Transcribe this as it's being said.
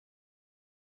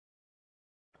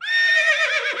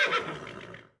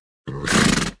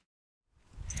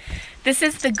This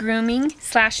is the grooming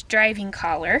 / driving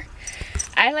collar.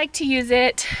 I like to use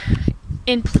it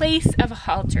in place of a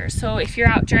halter. So if you're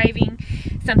out driving,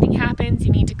 something happens,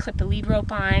 you need to clip a lead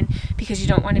rope on because you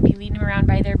don't want to be leading them around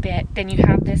by their bit, then you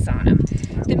have this on them.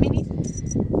 The mini,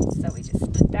 so we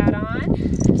just put that on.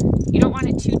 You don't want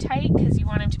it too tight because you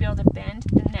want them to be able to bend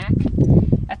the neck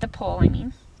at the pole, I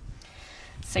mean.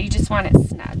 So you just want it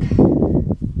snug.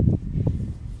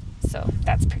 So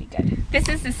that's pretty good. This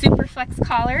is the Super Flex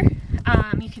collar.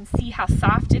 You can see how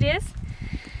soft it is,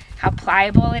 how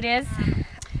pliable it is.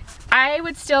 I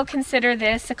would still consider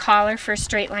this a collar for a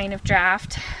straight line of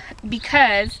draft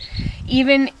because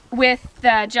even with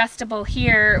the adjustable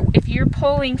here, if you're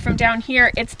pulling from down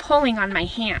here, it's pulling on my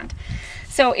hand.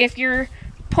 So if you're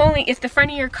pulling, if the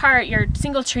front of your cart, your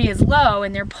single tree is low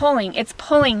and they're pulling, it's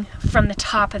pulling from the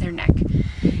top of their neck.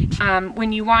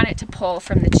 When you want it to pull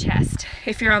from the chest.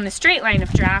 If you're on the straight line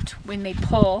of draft, when they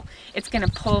pull, it's going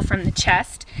to pull from the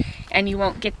chest and you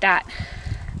won't get that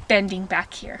bending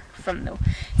back here from the,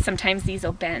 sometimes these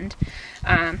will bend,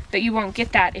 but you won't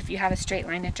get that if you have a straight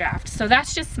line of draft. So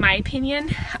that's just my opinion.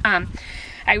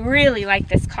 I really like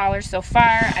this collar so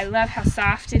far. I love how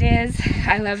soft it is.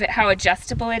 I love it how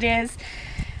adjustable it is.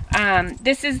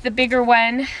 This is the bigger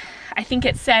one. I think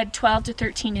it said 12 to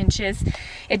 13 inches.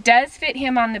 It does fit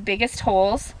him on the biggest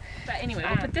holes. But anyway,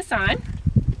 we'll put this on.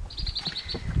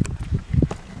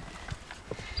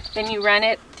 Then you run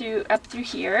it through up through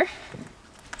here.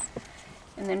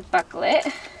 And then buckle it.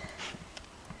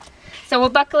 So we'll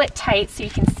buckle it tight so you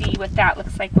can see what that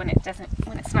looks like when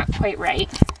it's not quite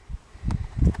right.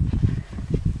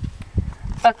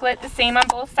 Buckle it the same on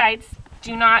both sides.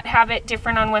 Do not have it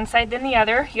different on one side than the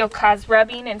other. You'll cause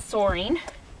rubbing and soaring.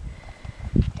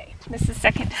 Okay, this is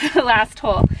second to last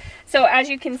hole. So as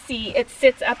you can see, it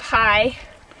sits up high.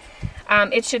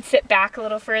 It should sit back a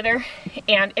little further,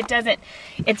 and it doesn't.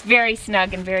 It's very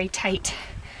snug and very tight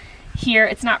here.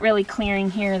 It's not really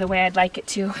clearing here the way I'd like it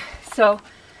to. So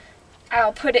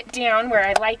I'll put it down where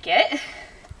I like it.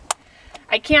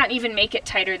 I can't even make it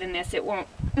tighter than this. It won't,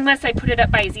 unless I put it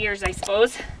up by his ears, I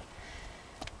suppose.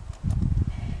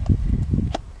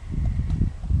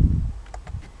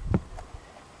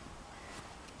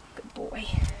 Good boy.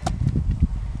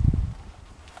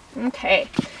 Okay,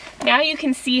 now you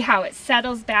can see how it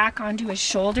settles back onto his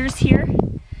shoulders here.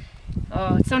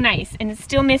 Oh, it's so nice. And it's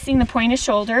still missing the point of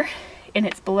shoulder, and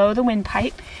it's below the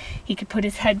windpipe. He could put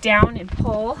his head down and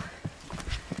pull.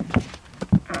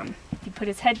 If you put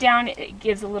his head down, it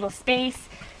gives a little space.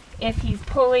 If he's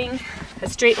pulling a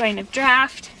straight line of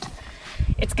draft,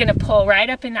 it's gonna pull right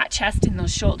up in that chest and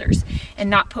those shoulders and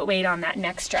not put weight on that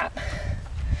neck strap.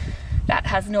 That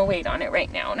has no weight on it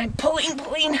right now. And I'm pulling.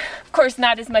 Of course,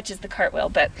 not as much as the cartwheel,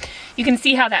 but you can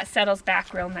see how that settles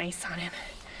back real nice on him.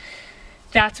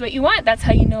 That's what you want. That's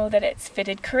how you know that it's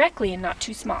fitted correctly and not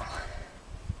too small.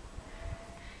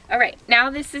 All right, now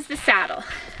this is the saddle.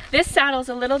 This saddle's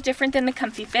a little different than the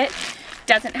ComfyFit.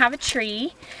 Doesn't have a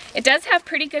tree. It does have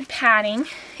pretty good padding.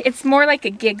 It's more like a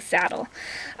gig saddle,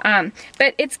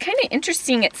 but it's kind of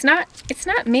interesting. It's not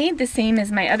made the same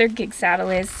as my other gig saddle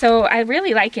is, so I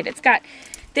really like it. It's got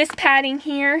this padding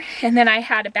here, and then I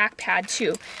had a back pad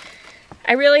too.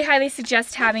 I really highly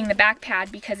suggest having the back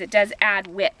pad because it does add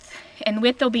width, and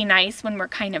width will be nice when we're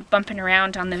kind of bumping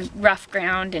around on the rough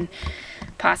ground and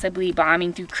possibly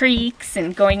bombing through creeks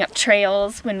and going up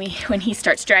trails when he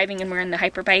starts driving and we're in the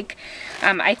hyperbike.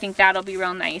 I think that'll be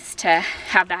real nice to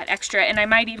have that extra, and I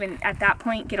might even at that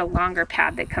point get a longer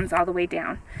pad that comes all the way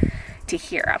down to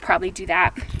here. I'll probably do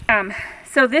that.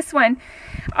 So this one,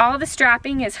 all the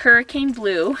strapping is hurricane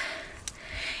blue,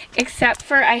 except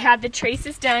for I had the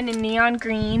traces done in neon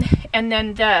green, and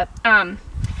then the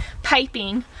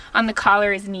piping on the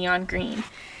collar is neon green.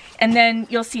 And then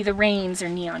you'll see the reins are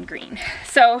neon green.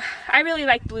 So I really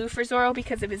like blue for Zorro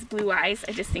because of his blue eyes.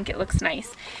 I just think it looks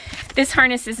nice. This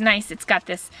harness is nice. It's got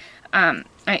this,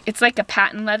 it's like a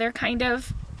patent leather kind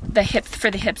of. The hip, for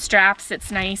the hip straps,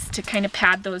 it's nice to kind of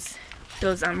pad those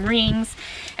rings.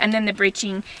 And then the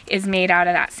breeching is made out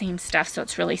of that same stuff, so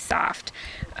it's really soft.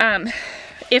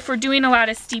 If we're doing a lot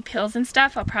of steep hills and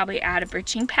stuff, I'll probably add a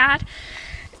breeching pad.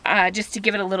 Just to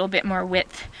give it a little bit more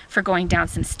width for going down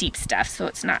some steep stuff, so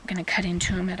it's not going to cut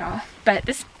into them at all. But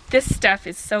this stuff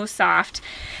is so soft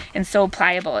and so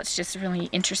pliable. It's just really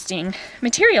interesting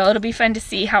material. It'll be fun to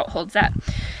see how it holds up.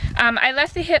 I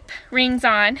left the hip rings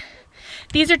on.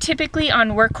 These are typically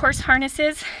on workhorse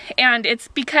harnesses, and it's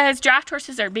because draft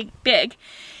horses are big,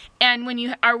 And when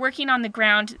you are working on the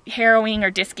ground, harrowing or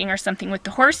disking or something with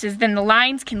the horses, then the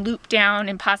lines can loop down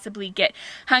and possibly get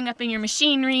hung up in your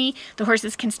machinery. The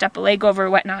horses can step a leg over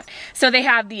or whatnot. So they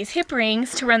have these hip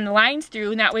rings to run the lines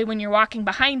through, and that way when you're walking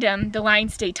behind them, the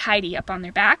lines stay tidy up on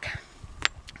their back.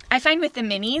 I find with the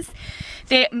minis,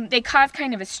 they cause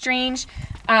kind of a strange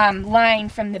line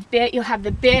from the bit. You'll have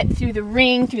the bit through the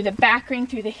ring, through the back ring,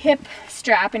 through the hip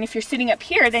strap, and if you're sitting up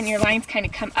here, then your lines kind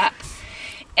of come up.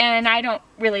 And I don't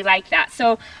really like that.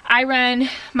 So I run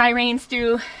my reins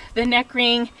through the neck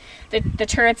ring, the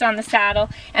turrets on the saddle,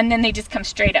 and then they just come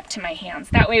straight up to my hands.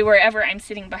 That way wherever I'm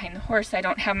sitting behind the horse, I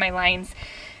don't have my lines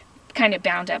kind of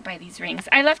bound up by these rings.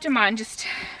 I left them on just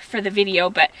for the video,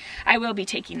 but I will be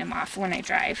taking them off when I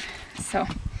drive. So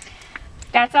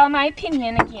that's all my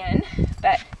opinion again.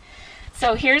 But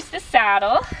so here's the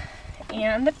saddle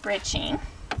and the breeching.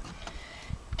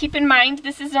 Keep in mind,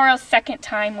 this is Zorro's second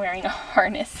time wearing a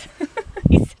harness.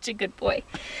 He's such a good boy.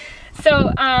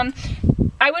 So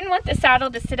I wouldn't want the saddle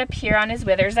to sit up here on his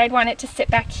withers. I'd want it to sit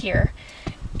back here.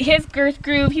 His girth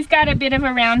groove, he's got a bit of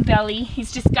a round belly.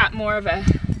 He's just got more of a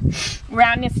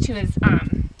roundness to his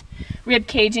rib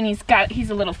cage, and he's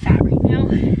a little fat right now.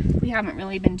 We haven't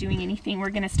really been doing anything. We're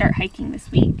gonna start hiking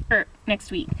this week, or next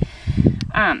week.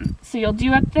 So you'll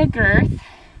do up the girth,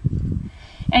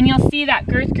 and you'll see that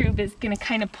girth groove is gonna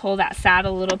kind of pull that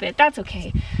saddle a little bit. That's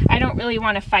okay. I don't really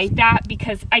want to fight that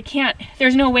because I can't,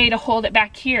 there's no way to hold it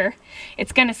back here.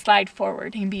 It's gonna slide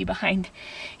forward and be behind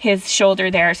his shoulder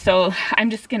there. So I'm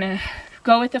just gonna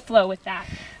go with the flow with that.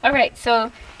 All right,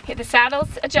 so the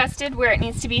saddle's adjusted where it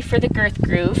needs to be for the girth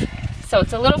groove. So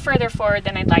it's a little further forward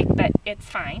than I'd like, but it's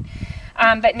fine.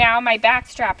 But now my back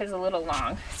strap is a little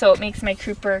long, so it makes my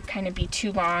crupper kind of be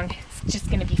too long. It's just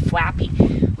gonna be flappy.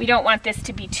 We don't want this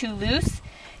to be too loose.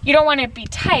 You don't want it to be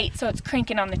tight so it's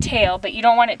cranking on the tail, but you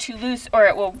don't want it too loose or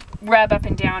it will rub up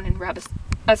and down and rub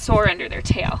a sore under their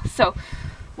tail. So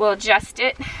we'll adjust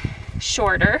it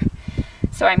shorter.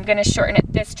 So I'm gonna shorten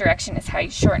it this direction is how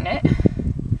you shorten it.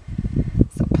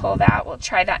 So pull that, we'll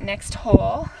try that next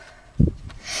hole.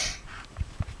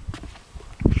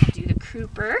 Do the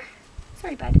crupper.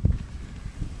 Sorry, bud.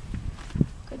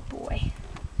 Good boy.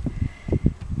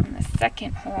 On the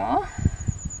second hole,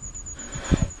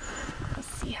 let's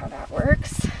see how that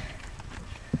works.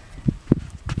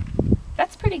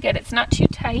 That's pretty good. It's not too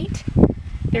tight.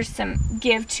 There's some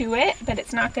give to it, but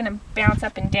it's not going to bounce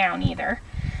up and down either.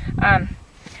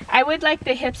 I would like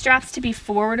the hip straps to be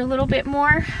forward a little bit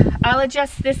more. I'll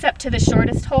adjust this up to the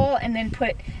shortest hole and then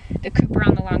put the crupper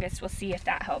on the longest. We'll see if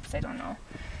that helps. I don't know.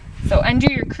 So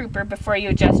undo your crupper before you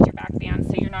adjust your back band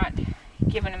so you're not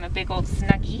giving him a big old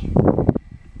snuggie.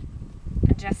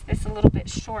 Adjust this a little bit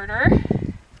shorter.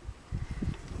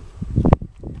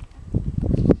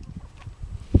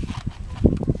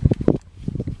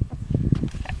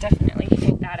 That definitely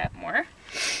pulled that up more.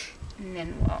 And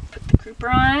then we'll put the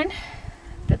crupper on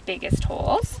the biggest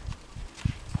holes.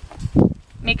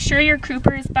 Make sure your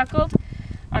crupper is buckled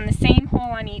on the same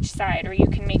hole on each side, or you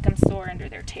can make them sore under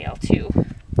their tail too.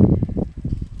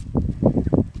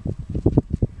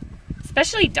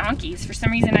 Especially donkeys. For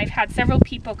some reason I've had several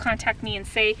people contact me and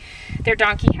say their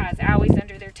donkey has owies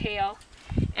under their tail,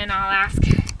 and I'll ask,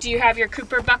 do you have your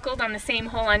crupper buckled on the same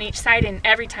hole on each side? And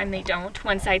every time they don't.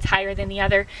 One side's higher than the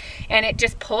other, and it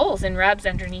just pulls and rubs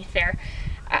underneath there.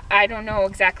 I don't know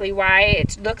exactly why.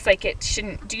 It looks like it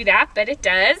shouldn't do that, but it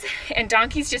does. And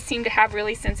donkeys just seem to have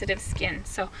really sensitive skin,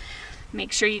 so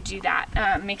make sure you do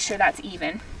that. Make sure that's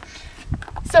even.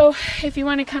 So if you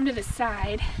want to come to the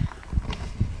side.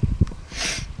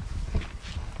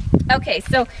 Okay,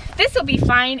 so this will be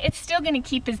fine. It's still going to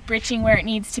keep his breeching where it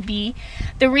needs to be.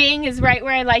 The ring is right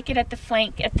where I like it at the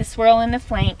flank, at the swirl in the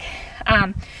flank.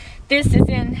 This is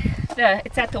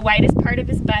it's at the widest part of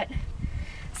his butt.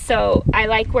 So I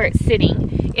like where it's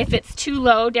sitting. If it's too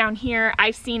low down here,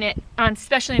 I've seen it,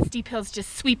 especially on steep hills,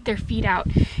 just sweep their feet out.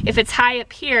 If it's high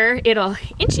up here, it'll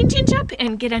inch up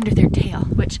and get under their tail,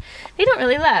 which they don't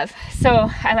really love.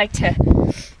 So I like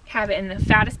to have it in the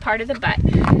fattest part of the butt.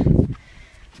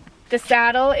 The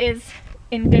saddle is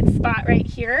in good spot right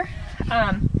here.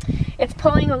 It's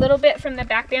pulling a little bit from the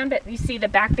back band, but you see the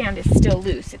back band is still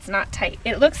loose. It's not tight.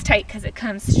 It looks tight because it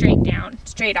comes straight down,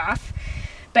 straight off,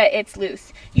 but it's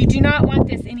loose. You do not want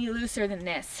this any looser than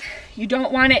this. You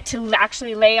don't want it to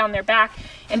actually lay on their back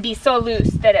and be so loose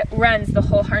that it runs the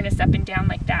whole harness up and down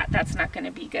like that. That's not going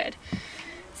to be good.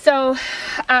 So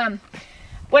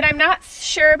what I'm not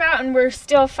sure about, and we're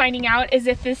still finding out, is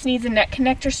if this needs a neck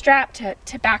connector strap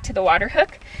to back to the water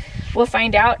hook. We'll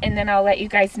find out, and then I'll let you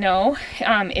guys know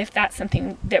if that's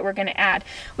something that we're going to add.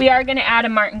 We are going to add a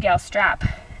martingale strap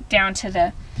down to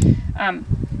the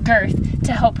girth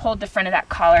to help hold the front of that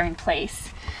collar in place.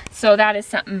 So that is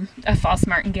something, a false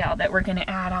martingale that we're gonna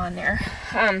add on there.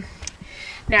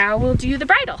 Now we'll do the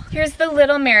bridle. Here's the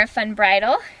little MaraFUN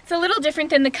bridle. It's a little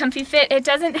different than the ComfyFit. It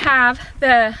doesn't have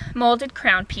the molded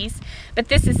crown piece, but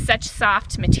this is such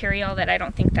soft material that I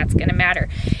don't think that's gonna matter.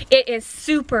 It is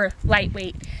super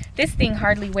lightweight. This thing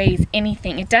hardly weighs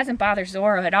anything. It doesn't bother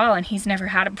Zorro at all, and he's never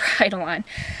had a bridle on.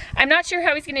 I'm not sure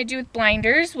how he's gonna do with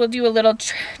blinders. We'll do a little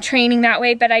training that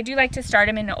way, but I do like to start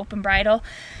him in an open bridle.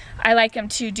 I like them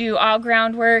to do all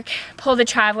groundwork, pull the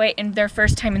travel weight, and their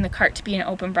first time in the cart to be an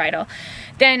open bridle.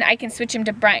 Then I can switch them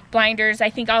to blinders.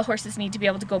 I think all horses need to be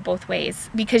able to go both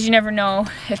ways, because you never know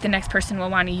if the next person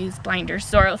will want to use blinders.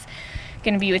 Zorro's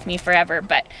gonna be with me forever,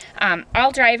 but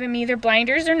I'll drive him either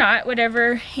blinders or not,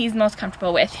 whatever he's most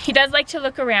comfortable with. He does like to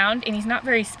look around, and he's not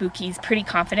very spooky. He's pretty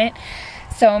confident.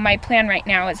 So my plan right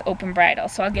now is open bridle,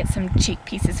 so I'll get some cheek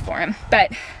pieces for him.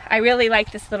 But I really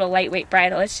like this little lightweight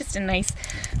bridle. It's just a nice,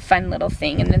 fun little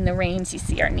thing. And then the reins you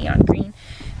see are neon green.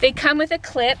 They come with a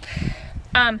clip.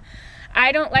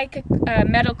 I don't like a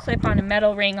metal clip on a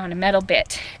metal ring on a metal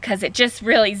bit, because it just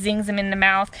really zings them in the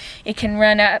mouth. It can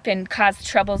run up and cause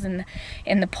troubles in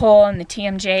the pole and the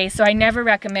TMJ, so I never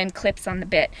recommend clips on the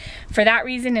bit for that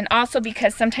reason, and also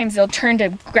because sometimes they'll turn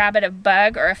to grab at a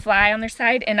bug or a fly on their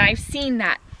side, and I've seen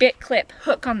that bit clip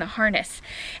hook on the harness,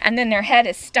 and then their head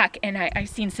is stuck, and I've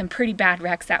seen some pretty bad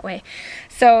wrecks that way.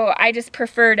 So I just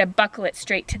prefer to buckle it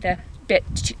straight to the bit,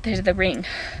 to the ring.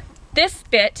 This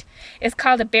bit is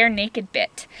called a bare naked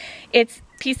bit. It's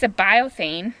a piece of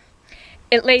biothane.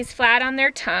 It lays flat on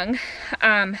their tongue.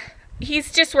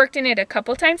 He's just worked in it a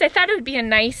couple times. I thought it would be a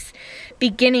nice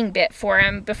beginning bit for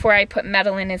him before I put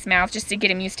metal in his mouth, just to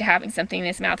get him used to having something in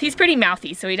his mouth. He's pretty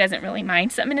mouthy, so he doesn't really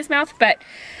mind something in his mouth, but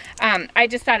I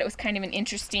just thought it was kind of an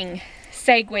interesting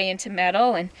segue into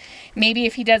metal, and maybe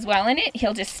if he does well in it,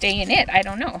 he'll just stay in it. I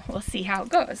don't know. We'll see how it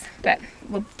goes, but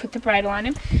we'll put the bridle on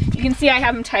him. You can see I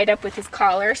have him tied up with his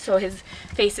collar, so his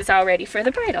face is all ready for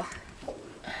the bridle.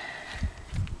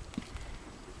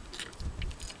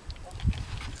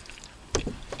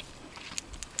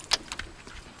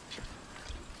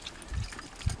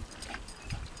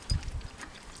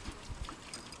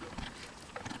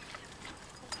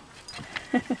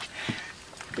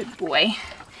 Good boy.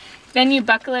 Then you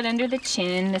buckle it under the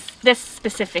chin. This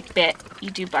specific bit, you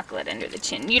do buckle it under the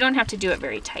chin. You don't have to do it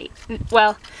very tight.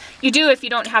 Well, you do if you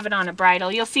don't have it on a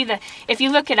bridle. You'll see if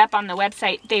you look it up on the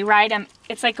website, they ride them,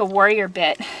 it's like a warrior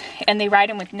bit, and they ride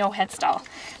them with no head stall.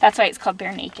 That's why it's called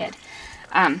bare naked.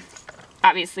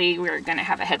 Obviously, we're gonna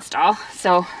have a head stall,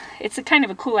 so it's a kind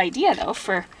of a cool idea though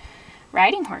for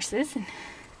riding horses and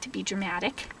to be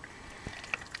dramatic.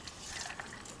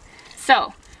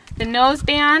 So, the nose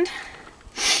band,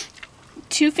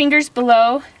 2 fingers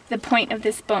below the point of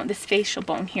this bone, this facial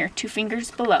bone here, 2 fingers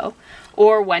below,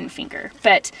 or 1 finger,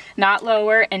 but not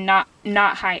lower and not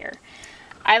higher.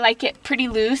 I like it pretty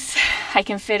loose. I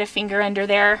can fit a finger under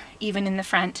there, even in the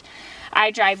front.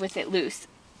 I drive with it loose.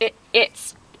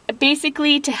 It's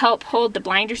basically to help hold the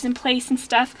blinders in place and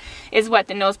stuff is what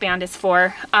the nose band is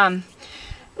for.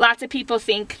 Lots of people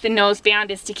think the nose band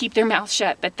is to keep their mouth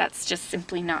shut, but that's just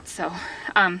simply not so.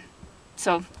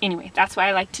 So anyway, that's why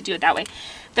I like to do it that way.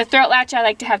 The throat latch, I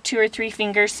like to have 2 or 3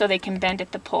 fingers so they can bend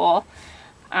at the pole.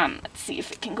 Let's see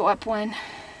if it can go up 1.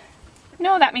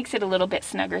 No, that makes it a little bit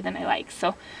snugger than I like,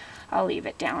 so I'll leave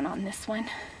it down on this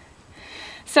one.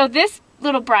 So this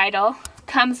little bridle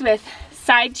comes with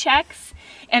side checks,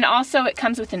 and also it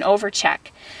comes with an over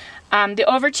check. The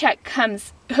over check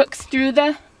hooks through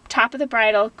the top of the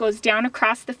bridle, goes down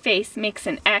across the face, makes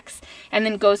an X, and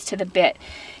then goes to the bit.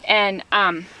 And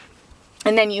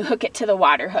then you hook it to the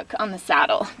water hook on the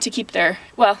saddle to keep their,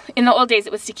 well, in the old days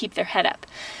it was to keep their head up.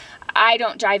 I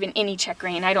don't drive in any check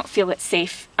rein. I don't feel it's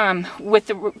safe. With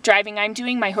the driving I'm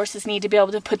doing, my horses need to be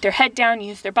able to put their head down,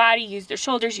 use their body, use their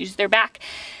shoulders, use their back,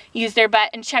 use their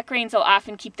butt, and check reins will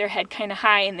often keep their head kind of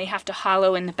high, and they have to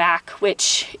hollow in the back,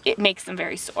 which it makes them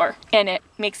very sore, and it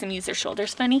makes them use their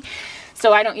shoulders funny.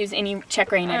 So I don't use any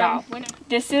check rein at all.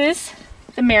 This is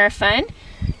the MaraFUN,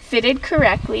 fitted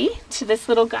correctly to this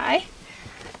little guy.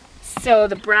 So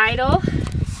the bridle,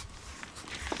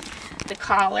 the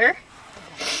collar,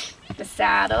 the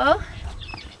saddle,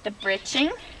 the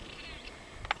breeching,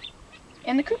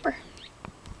 and the crupper.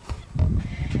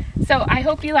 So I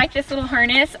hope you like this little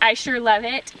harness. I sure love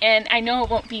it, and I know it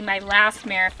won't be my last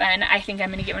MaraFUN. I think I'm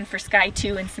going to get one for Sky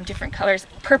too in some different colors,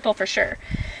 purple for sure.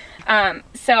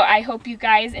 So I hope you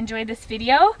guys enjoyed this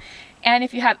video, and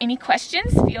if you have any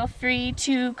questions, feel free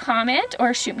to comment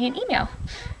or shoot me an email.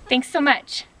 Thanks so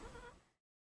much.